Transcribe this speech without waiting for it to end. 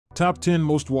Top 10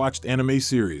 most watched anime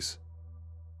series.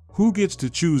 Who gets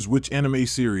to choose which anime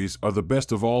series are the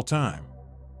best of all time?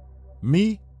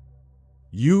 Me?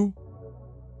 You?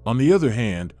 On the other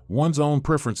hand, one's own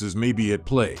preferences may be at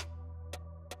play.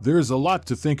 There is a lot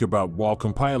to think about while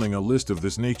compiling a list of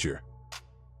this nature,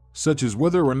 such as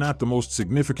whether or not the most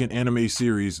significant anime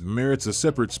series merits a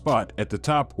separate spot at the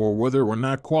top or whether or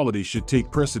not quality should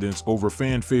take precedence over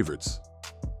fan favorites.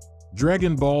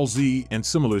 Dragon Ball Z and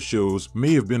similar shows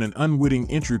may have been an unwitting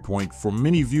entry point for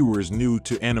many viewers new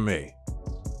to anime.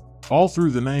 All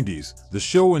through the 90s, the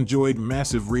show enjoyed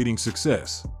massive rating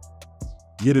success.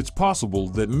 Yet it's possible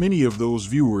that many of those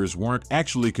viewers weren't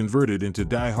actually converted into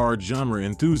die-hard genre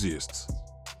enthusiasts.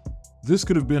 This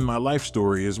could have been my life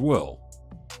story as well.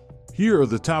 Here are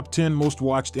the top 10 most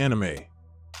watched anime.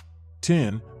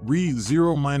 10.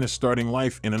 Re:Zero - Starting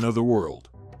Life in Another World.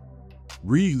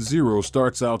 Re:Zero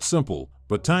starts out simple,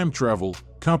 but time travel,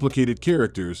 complicated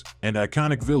characters, and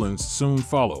iconic villains soon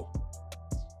follow.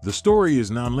 The story is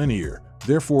nonlinear,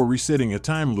 therefore resetting a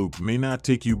time loop may not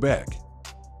take you back.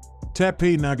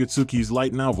 Tappei Nagatsuki's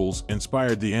light novels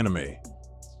inspired the anime.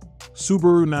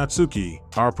 Subaru Natsuki,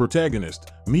 our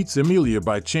protagonist, meets Emilia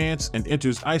by chance and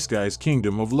enters Isekai's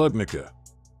kingdom of Lugnica.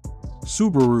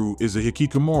 Subaru is a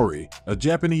hikikomori, a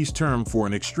Japanese term for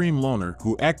an extreme loner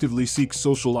who actively seeks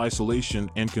social isolation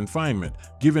and confinement,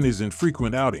 given his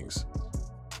infrequent outings.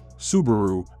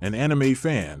 Subaru, an anime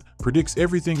fan, predicts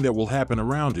everything that will happen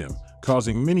around him,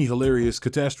 causing many hilarious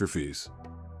catastrophes.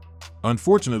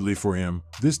 Unfortunately for him,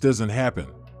 this doesn't happen.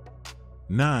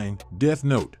 9. Death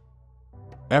Note.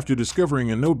 After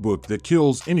discovering a notebook that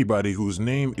kills anybody whose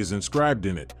name is inscribed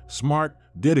in it, smart,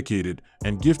 dedicated,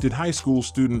 and gifted high school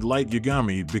student Light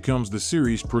Yagami becomes the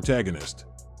series' protagonist.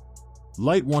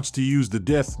 Light wants to use the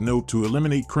Death Note to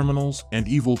eliminate criminals and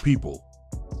evil people.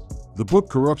 The book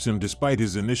corrupts him despite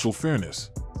his initial fairness.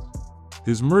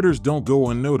 His murders don't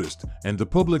go unnoticed, and the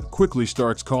public quickly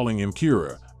starts calling him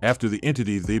Kira, after the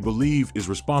entity they believe is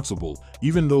responsible,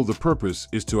 even though the purpose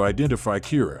is to identify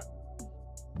Kira.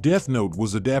 Death Note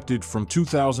was adapted from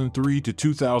 2003 to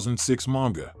 2006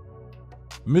 manga.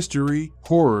 Mystery,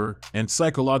 horror, and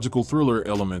psychological thriller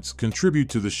elements contribute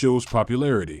to the show's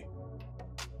popularity.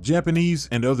 Japanese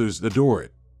and others adore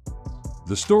it.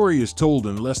 The story is told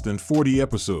in less than 40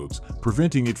 episodes,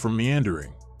 preventing it from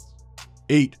meandering.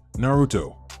 8.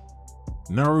 Naruto.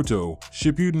 Naruto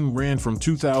Shippuden ran from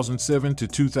 2007 to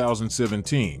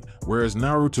 2017, whereas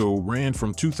Naruto ran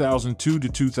from 2002 to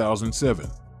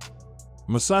 2007.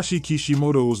 Masashi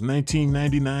Kishimoto's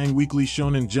 1999 Weekly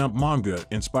Shonen Jump manga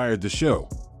inspired the show.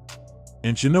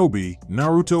 In Shinobi,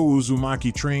 Naruto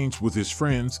Uzumaki trains with his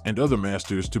friends and other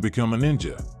masters to become a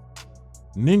ninja.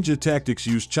 Ninja tactics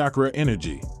use chakra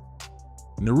energy.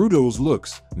 Naruto's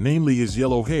looks, namely his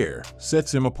yellow hair,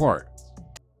 sets him apart.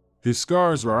 His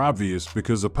scars are obvious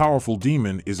because a powerful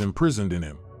demon is imprisoned in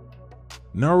him.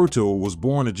 Naruto was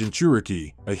born a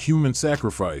Jinchuriki, a human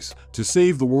sacrifice, to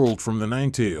save the world from the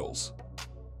Nine Tails.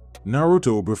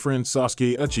 Naruto befriends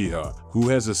Sasuke Uchiha, who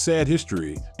has a sad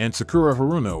history, and Sakura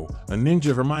Haruno, a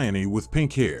ninja Hermione with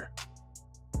pink hair.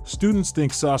 Students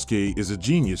think Sasuke is a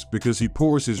genius because he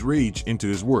pours his rage into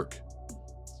his work.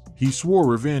 He swore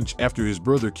revenge after his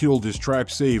brother killed his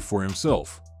tribe save for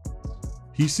himself.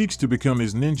 He seeks to become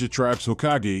his ninja tribe's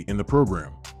Hokage in the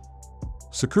program.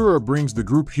 Sakura brings the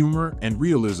group humor and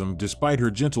realism despite her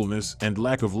gentleness and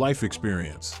lack of life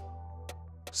experience.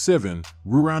 7.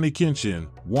 Rurouni Kenshin,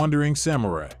 Wandering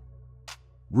Samurai.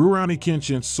 Rurouni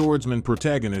Kenshin's swordsman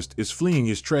protagonist is fleeing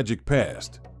his tragic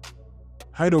past.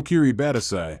 Hidokiri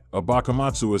Badasai, a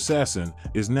Bakumatsu assassin,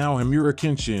 is now Himura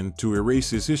Kenshin to erase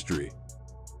his history.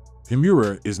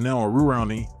 Himura is now a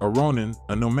Rurouni, a Ronin,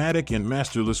 a nomadic and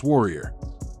masterless warrior.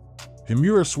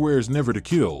 Himura swears never to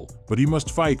kill, but he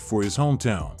must fight for his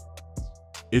hometown.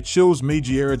 It shows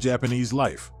Meiji-era Japanese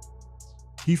life.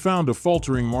 He found a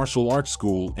faltering martial arts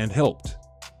school and helped.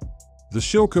 The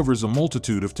show covers a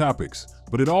multitude of topics,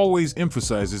 but it always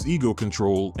emphasizes ego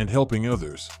control and helping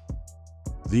others.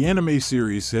 The anime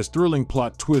series has thrilling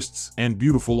plot twists and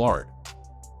beautiful art.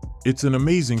 It's an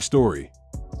amazing story.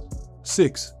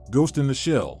 6. Ghost in the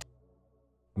Shell.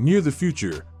 Near the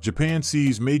future, Japan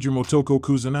sees Major Motoko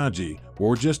Kusanagi,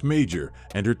 or just Major,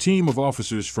 and her team of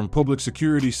officers from Public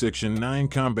Security Section 9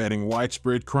 combating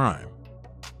widespread crime.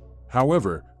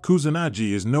 However,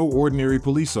 Kusanagi is no ordinary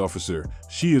police officer.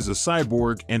 She is a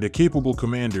cyborg and a capable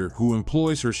commander who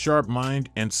employs her sharp mind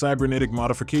and cybernetic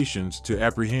modifications to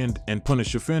apprehend and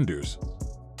punish offenders.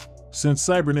 Since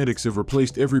cybernetics have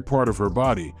replaced every part of her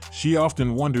body, she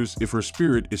often wonders if her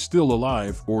spirit is still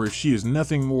alive or if she is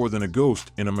nothing more than a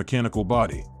ghost in a mechanical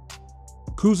body.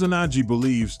 Kusanagi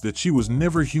believes that she was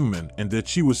never human and that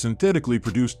she was synthetically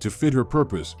produced to fit her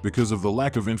purpose because of the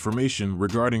lack of information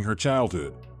regarding her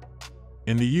childhood.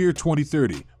 In the year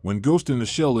 2030, when Ghost in the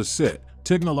Shell is set,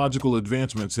 technological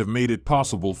advancements have made it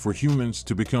possible for humans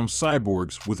to become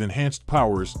cyborgs with enhanced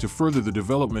powers to further the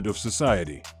development of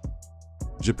society.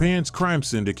 Japan's crime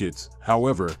syndicates,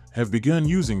 however, have begun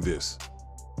using this.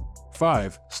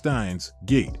 5. Steins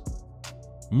Gate.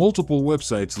 Multiple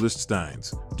websites list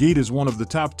Steins Gate as one of the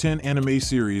top 10 anime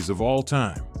series of all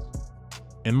time.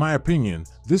 In my opinion,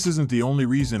 this isn't the only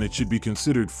reason it should be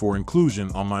considered for inclusion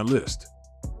on my list.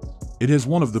 It has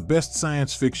one of the best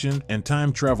science fiction and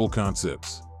time travel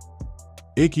concepts.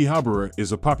 Akihabara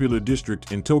is a popular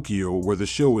district in Tokyo where the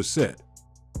show is set.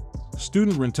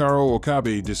 Student Rentaro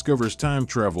Okabe discovers time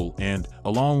travel and,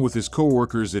 along with his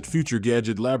co-workers at Future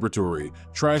Gadget Laboratory,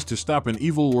 tries to stop an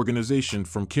evil organization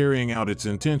from carrying out its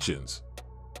intentions.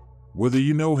 Whether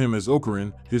you know him as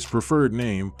Okarin, his preferred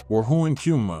name, or Hoen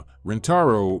Kyuma,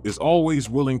 Rentaro is always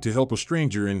willing to help a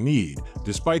stranger in need,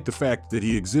 despite the fact that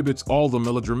he exhibits all the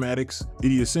melodramatics,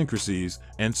 idiosyncrasies,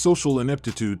 and social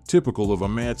ineptitude typical of a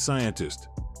mad scientist.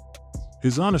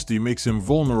 His honesty makes him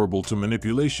vulnerable to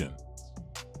manipulation.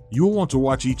 You'll want to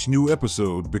watch each new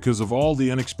episode because of all the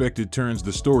unexpected turns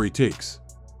the story takes.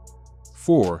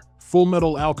 4.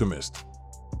 Fullmetal Alchemist.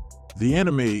 The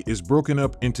anime is broken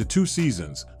up into 2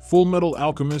 seasons, Fullmetal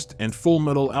Alchemist and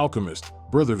Fullmetal Alchemist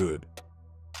Brotherhood.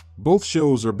 Both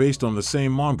shows are based on the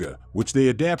same manga, which they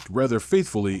adapt rather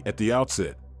faithfully at the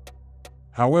outset.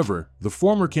 However, the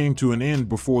former came to an end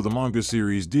before the manga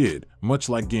series did, much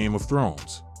like Game of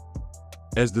Thrones.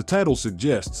 As the title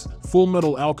suggests,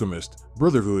 Fullmetal Alchemist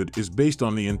Brotherhood is based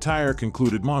on the entire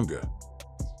concluded manga.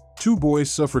 2 boys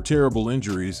suffer terrible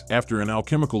injuries after an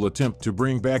alchemical attempt to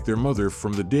bring back their mother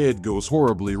from the dead goes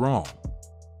horribly wrong.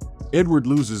 Edward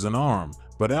loses an arm,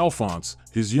 but Alphonse,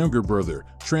 his younger brother,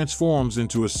 transforms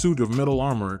into a suit of metal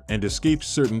armor and escapes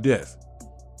certain death.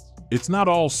 It's not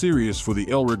all serious for the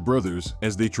Elric brothers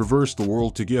as they traverse the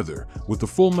world together, with the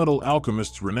Fullmetal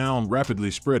Alchemist's renown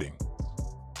rapidly spreading.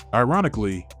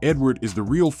 Ironically, Edward is the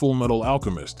real Fullmetal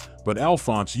Alchemist, but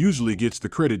Alphonse usually gets the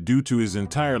credit due to his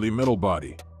entirely metal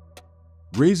body.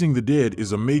 Raising the dead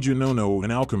is a major no-no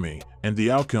in alchemy, and the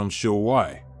outcomes show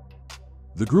why.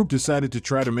 The group decided to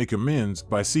try to make amends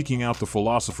by seeking out the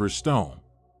Philosopher's Stone.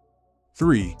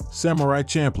 3. Samurai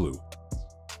Champloo.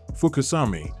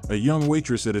 Fukasami, a young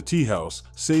waitress at a tea house,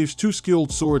 saves 2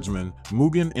 skilled swordsmen,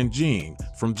 Mugen and Jin,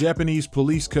 from Japanese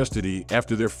police custody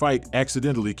after their fight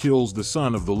accidentally kills the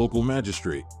son of the local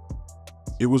magistrate.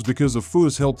 It was because of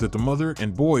Fu's help that the mother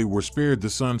and boy were spared the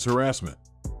son's harassment.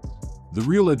 The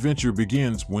real adventure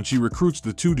begins when she recruits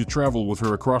the 2 to travel with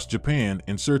her across Japan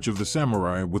in search of the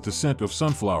samurai with the scent of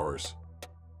sunflowers.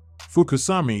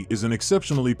 Fukasami is an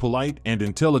exceptionally polite and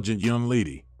intelligent young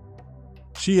lady.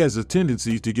 She has a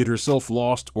tendency to get herself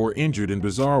lost or injured in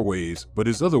bizarre ways, but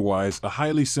is otherwise a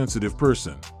highly sensitive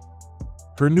person.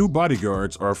 Her new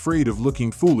bodyguards are afraid of looking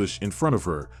foolish in front of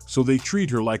her, so they treat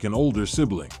her like an older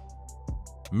sibling.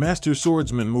 Master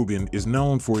Swordsman Mugen is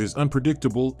known for his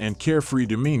unpredictable and carefree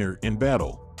demeanor in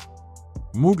battle.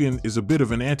 Mugen is a bit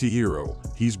of an anti-hero.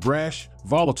 He's brash,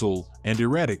 volatile, and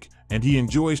erratic, and he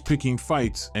enjoys picking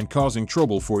fights and causing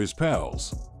trouble for his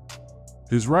pals.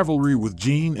 His rivalry with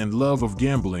Jin and love of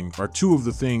gambling are 2 of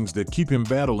the things that keep him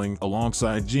battling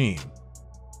alongside Jin.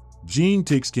 Jin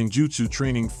takes Kenjutsu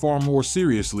training far more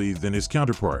seriously than his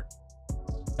counterpart.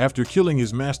 After killing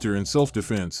his master in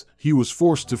self-defense, he was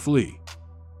forced to flee.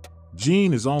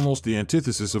 Jin is almost the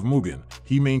antithesis of Mugen.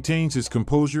 He maintains his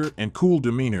composure and cool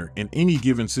demeanor in any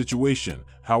given situation,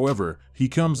 however, he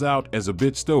comes out as a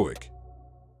bit stoic.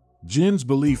 Jin's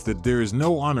belief that there is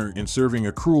no honor in serving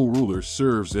a cruel ruler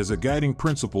serves as a guiding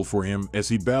principle for him as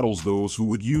he battles those who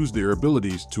would use their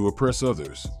abilities to oppress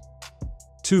others.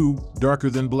 2. Darker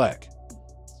Than Black.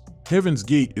 Heaven's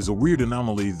Gate is a weird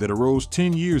anomaly that arose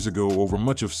 10 years ago over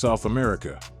much of South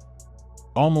America.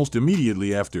 Almost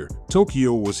immediately after,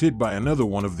 Tokyo was hit by another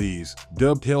one of these,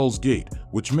 dubbed Hell's Gate,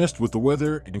 which messed with the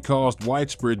weather and caused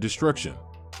widespread destruction.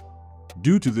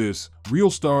 Due to this,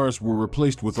 real stars were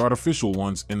replaced with artificial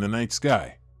ones in the night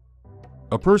sky.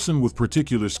 A person with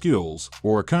particular skills,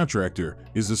 or a contractor,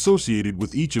 is associated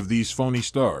with each of these phony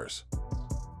stars.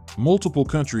 Multiple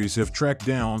countries have tracked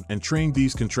down and trained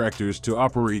these contractors to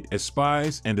operate as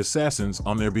spies and assassins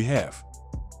on their behalf.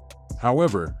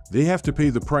 However, they have to pay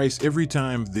the price every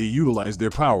time they utilize their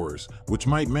powers, which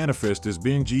might manifest as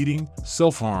binge eating,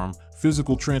 self-harm,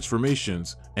 physical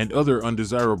transformations, and other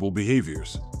undesirable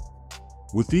behaviors.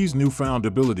 With these newfound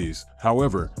abilities,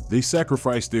 however, they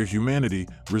sacrifice their humanity,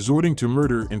 resorting to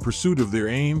murder in pursuit of their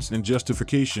aims and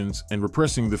justifications and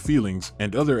repressing the feelings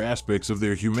and other aspects of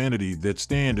their humanity that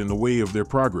stand in the way of their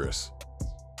progress.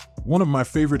 One of my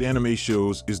favorite anime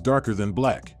shows is Darker Than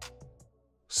Black.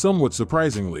 Somewhat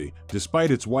surprisingly,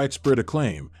 despite its widespread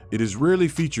acclaim, it is rarely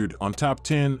featured on top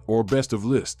 10 or best of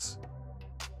lists.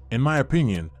 In my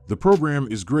opinion, the program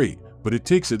is great, but it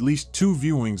takes at least 2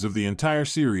 viewings of the entire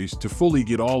series to fully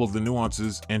get all of the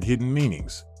nuances and hidden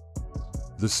meanings.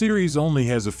 The series only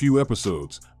has a few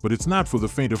episodes, but it's not for the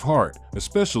faint of heart,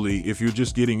 especially if you're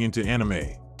just getting into anime.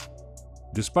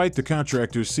 Despite the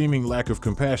contractor's seeming lack of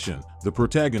compassion, the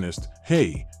protagonist,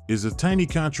 Hei, is a tiny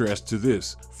contrast to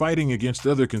this, fighting against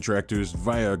other contractors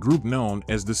via a group known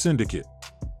as the Syndicate.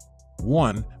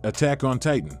 1. Attack on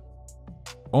Titan.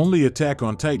 Only Attack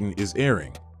on Titan is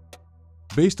airing.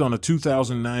 Based on a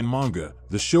 2009 manga,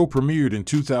 the show premiered in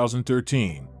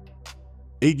 2013.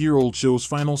 8-year-old show's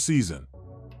final season.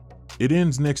 It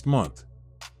ends next month.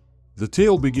 The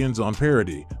tale begins on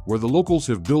Parody, where the locals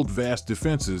have built vast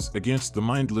defenses against the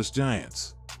mindless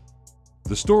giants.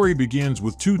 The story begins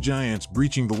with 2 giants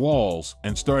breaching the walls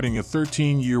and starting a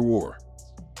 13-year war.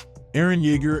 Eren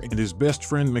Yeager and his best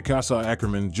friend Mikasa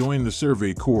Ackerman join the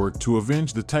Survey Corps to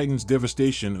avenge the Titans'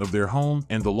 devastation of their home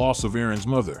and the loss of Eren's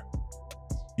mother.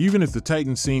 Even if the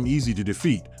Titans seem easy to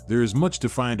defeat, there is much to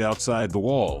find outside the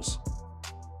walls.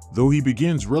 Though he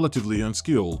begins relatively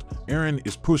unskilled, Eren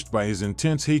is pushed by his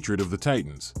intense hatred of the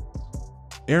Titans.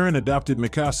 Eren adopted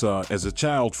Mikasa as a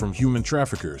child from human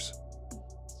traffickers.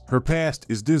 Her past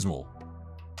is dismal.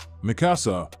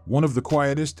 Mikasa, one of the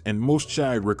quietest and most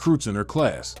shy recruits in her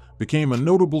class, became a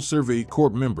notable Survey Corps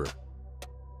member.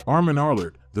 Armin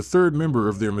Arlert, the 3rd member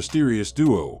of their mysterious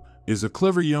duo, is a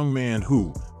clever young man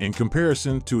who, in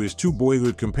comparison to his 2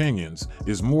 boyhood companions,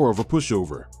 is more of a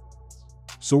pushover.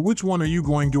 So which one are you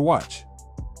going to watch?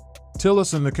 Tell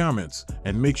us in the comments,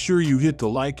 and make sure you hit the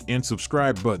like and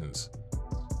subscribe buttons.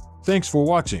 Thanks for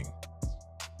watching.